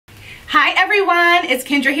Hi everyone, it's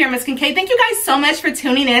Kendra here, MissKenK. Thank you guys so much for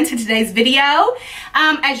tuning in to today's video.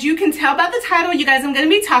 As you can tell by the title, you guys, I'm going to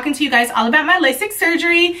be talking to you guys all about my Lasik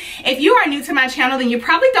surgery. If you are new to my channel, then you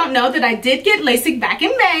probably don't know that I did get Lasik back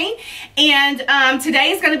in May. And today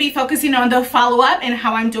is going to be focusing on the follow-up and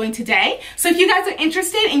how I'm doing today. So if you guys are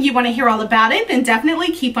interested and you want to hear all about it, then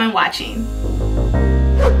definitely keep on watching.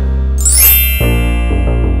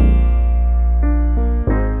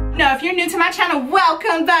 Now, if you're new to my channel,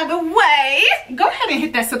 welcome, by the way. Go ahead and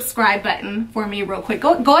hit that subscribe button for me real quick.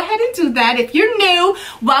 Go ahead and do that. If you're new,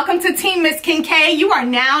 welcome to Team MissKenK. You are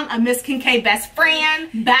now a MissKenK best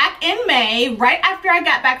friend. Back in May, right after I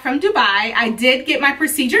got back from Dubai, I did get my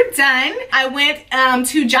procedure done. I went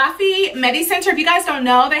to Joffee Medi Center. If you guys don't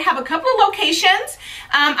know, they have a couple of locations.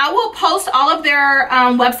 I will post all of their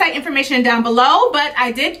website information down below, but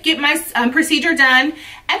I did get my procedure done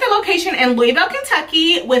at the location in Louisville,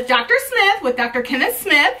 Kentucky with Dr. Smith, with Dr. Kenneth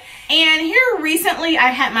Smith. And here recently I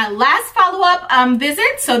had my last follow-up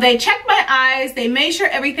visit. So they checked my eyes, they made sure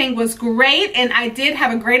everything was great, and I did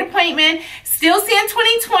have a great appointment. Still seeing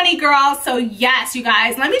 20/20, girl. So yes, you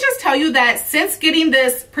guys, let me just tell you that since getting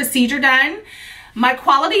this procedure done, my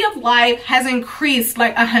quality of life has increased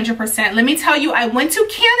like 100%. Let me tell you, I went to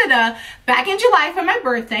Canada back in July for my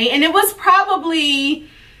birthday, and it was probably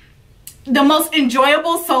the most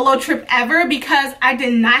enjoyable solo trip ever because I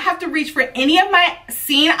did not have to reach for any of my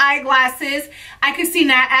seeing eyeglasses. I could see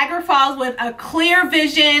Niagara Falls with a clear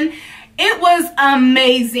vision. It was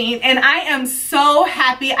amazing, and I am so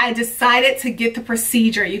happy I decided to get the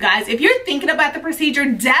procedure, you guys. If you're thinking about the procedure,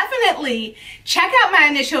 definitely check out my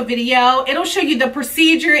initial video. It'll show you the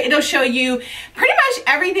procedure. It'll show you pretty much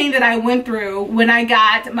everything that I went through when I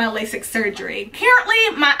got my Lasik surgery.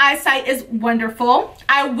 Currently, my eyesight is wonderful.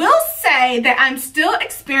 I will say that I'm still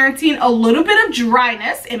experiencing a little bit of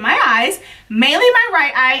dryness in my eyes, mainly my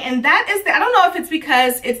right eye, and that is I don't know if it's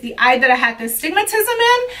because it's the eye that I had the astigmatism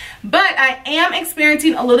in, but I am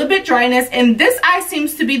experiencing a little bit dryness, and this eye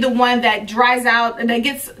seems to be the one that dries out and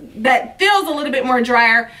that feels a little bit more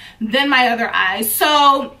drier than my other eyes.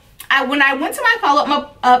 So when I went to my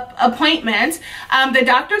follow-up appointment, the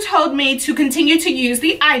doctor told me to continue to use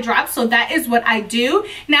the eye drops, so that is what I do.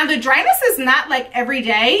 Now, the dryness is not like every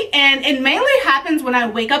day, and it mainly happens when I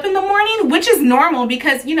wake up in the morning, which is normal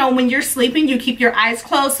because, you know, when you're sleeping, you keep your eyes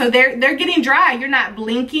closed, so they're getting dry. You're not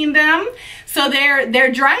blinking them, so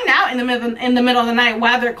they're drying out in the middle of the night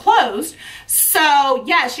while they're closed. So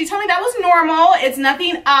yeah, she told me that was normal. It's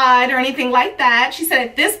nothing odd or anything like that. She said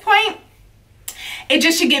at this point, it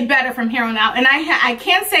just should get better from here on out. And I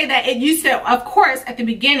can't say that it used to, of course, at the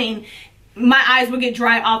beginning, my eyes would get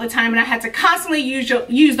dry all the time and I had to constantly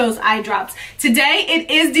use those eye drops. Today, it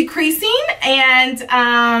is decreasing and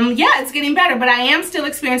yeah, it's getting better, but I am still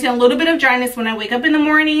experiencing a little bit of dryness when I wake up in the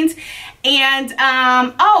mornings. And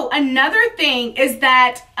oh, another thing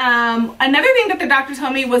that the doctor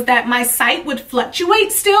told me was that my sight would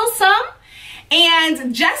fluctuate still some.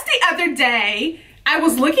 And just the other day, I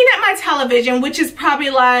was looking at my television, which is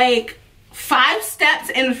probably like 5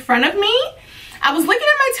 steps in front of me. I was looking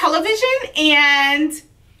at my television, and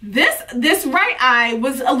this right eye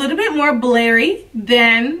was a little bit more blurry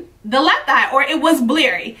than the left eye, or it was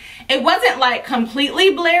blurry. It wasn't like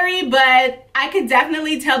completely blurry, but I could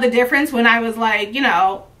definitely tell the difference when I was like, you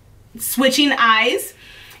know, switching eyes.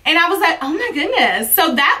 And I was like, oh my goodness.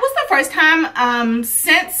 So that was the first time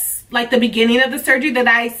since like the beginning of the surgery that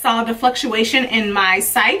I saw the fluctuation in my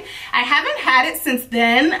sight. I haven't had it since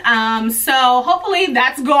then, so hopefully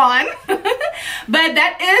that's gone. But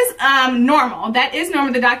that is normal. That is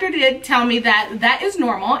normal. The doctor did tell me that that is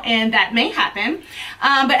normal and that may happen.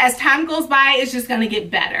 But as time goes by, it's just gonna get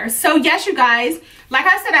better. So yes, you guys, like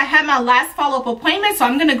I said, I had my last follow-up appointment, so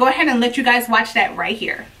I'm gonna go ahead and let you guys watch that right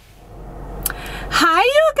here. Hi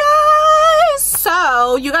you guys!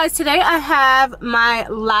 So you guys, today I have my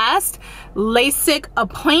last Lasik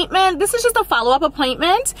appointment. This is just a follow-up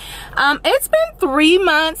appointment. It's been 3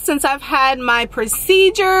 months since I've had my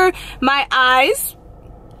procedure. My eyes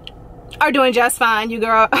are doing just fine, you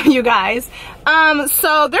guys.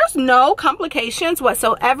 So there's no complications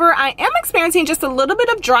whatsoever. I am experiencing just a little bit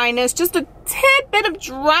of dryness, just a tidbit of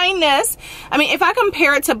dryness. I mean, if I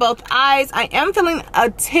compare it to both eyes, I am feeling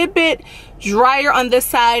a tidbit drier on this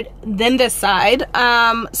side than this side.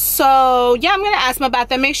 So yeah, I'm gonna ask them about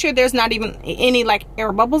that, make sure there's not even any like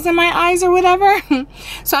air bubbles in my eyes or whatever.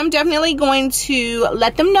 So I'm definitely going to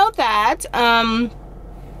let them know that.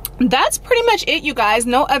 That's pretty much it, you guys.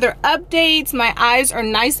 No other updates. My eyes are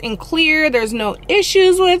nice and clear. There's no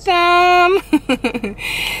issues with them.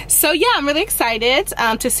 So yeah, I'm really excited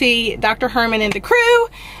to see Dr. Herman and the crew.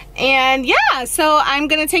 And yeah, so I'm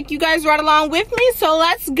gonna take you guys right along with me, so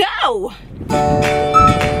let's go.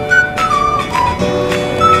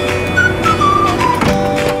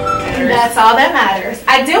 That's all that matters.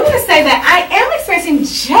 I do want to say that I am experiencing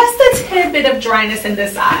just a tidbit of dryness in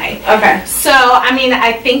this eye. Okay. So, I mean,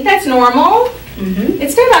 I think that's normal.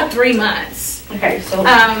 It's been about 3 months. Okay, so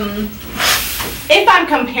if I'm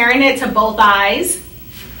comparing it to both eyes,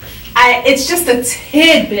 it's just a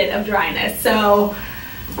tidbit of dryness. So,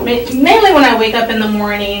 mainly when I wake up in the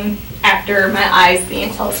morning after my eyes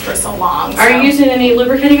being closed for so long. Are you using any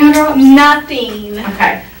lubricating eye drops? Nothing.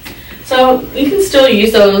 Okay. So you can still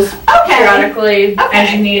use those periodically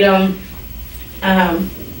as you need them.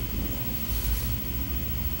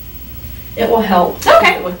 It will help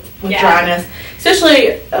with dryness.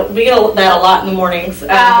 Especially, we get that a lot in the mornings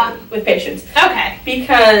with patients. Okay.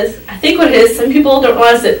 Because I think what it is, some people don't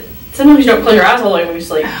realize that sometimes you don't close your eyes all the way when you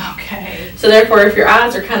sleep. Okay. So therefore, if your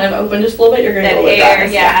eyes are kind of open just a little bit, you're going to get a little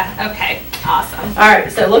dryness. Yeah. Okay. Awesome. All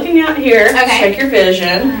right. So looking out here, check your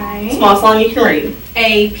vision. All right. Smallest line you can read.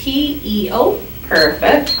 APEO.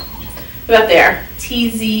 Perfect. What about there?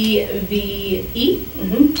 TZVE.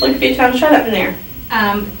 Look a few times. Try that one there.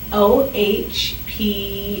 OHPH.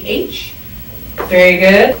 Very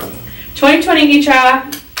good. 2020 each eye,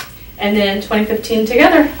 and then 2015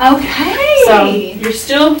 together. Okay. So you're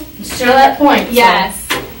still at that point. Yes.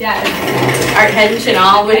 So. Yes. All right, head and chin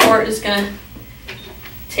all the way forward. Just gonna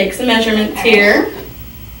take some measurements here.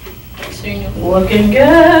 Looking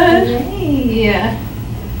good. Yeah.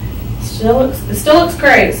 It still looks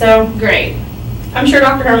great. So great. I'm sure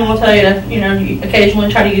Dr. Herman will tell you to, you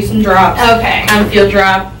occasionally try to use some drops. Okay. Kind of feel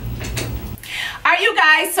dry. All right, you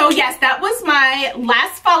guys. So yes, that was my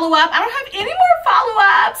last follow-up. I don't have any more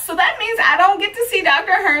follow-ups, so that means I don't get to see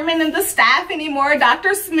Dr. Herman and the staff anymore.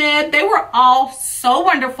 Dr. Smith, they were all so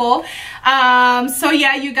wonderful. So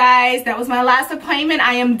yeah, you guys, that was my last appointment.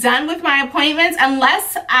 I am done with my appointments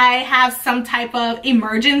unless I have some type of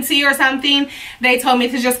emergency or something. They told me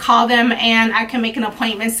to just call them and I can make an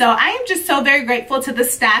appointment. So I am just so very grateful to the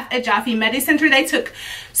staff at Joffee Center. They took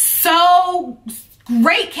so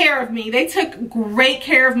great care of me. They took great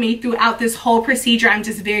care of me throughout this whole procedure. I'm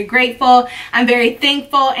just very grateful. I'm very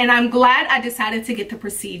thankful, and I'm glad I decided to get the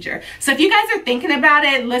procedure. So if you guys are thinking about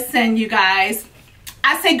it, listen, you guys,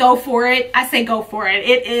 I say go for it. I say go for it.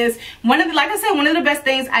 It is one of the, like I said, one of the best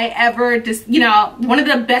things I ever just, one of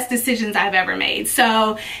the best decisions I've ever made.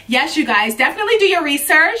 So yes, you guys, definitely do your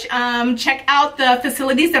research. Check out the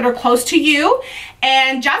facilities that are close to you.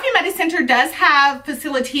 And Joffee Center does have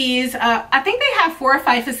facilities. I think they have 4 or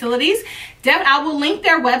 5 facilities. I will link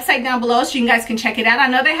their website down below so you guys can check it out. I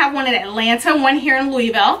know they have one in Atlanta, one here in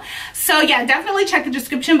Louisville. So yeah, definitely check the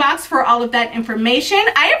description box for all of that information.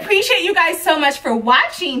 I appreciate you guys so much for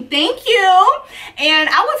watching. Thank you. And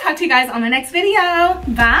I will talk to you guys on the next video.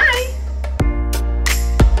 Bye.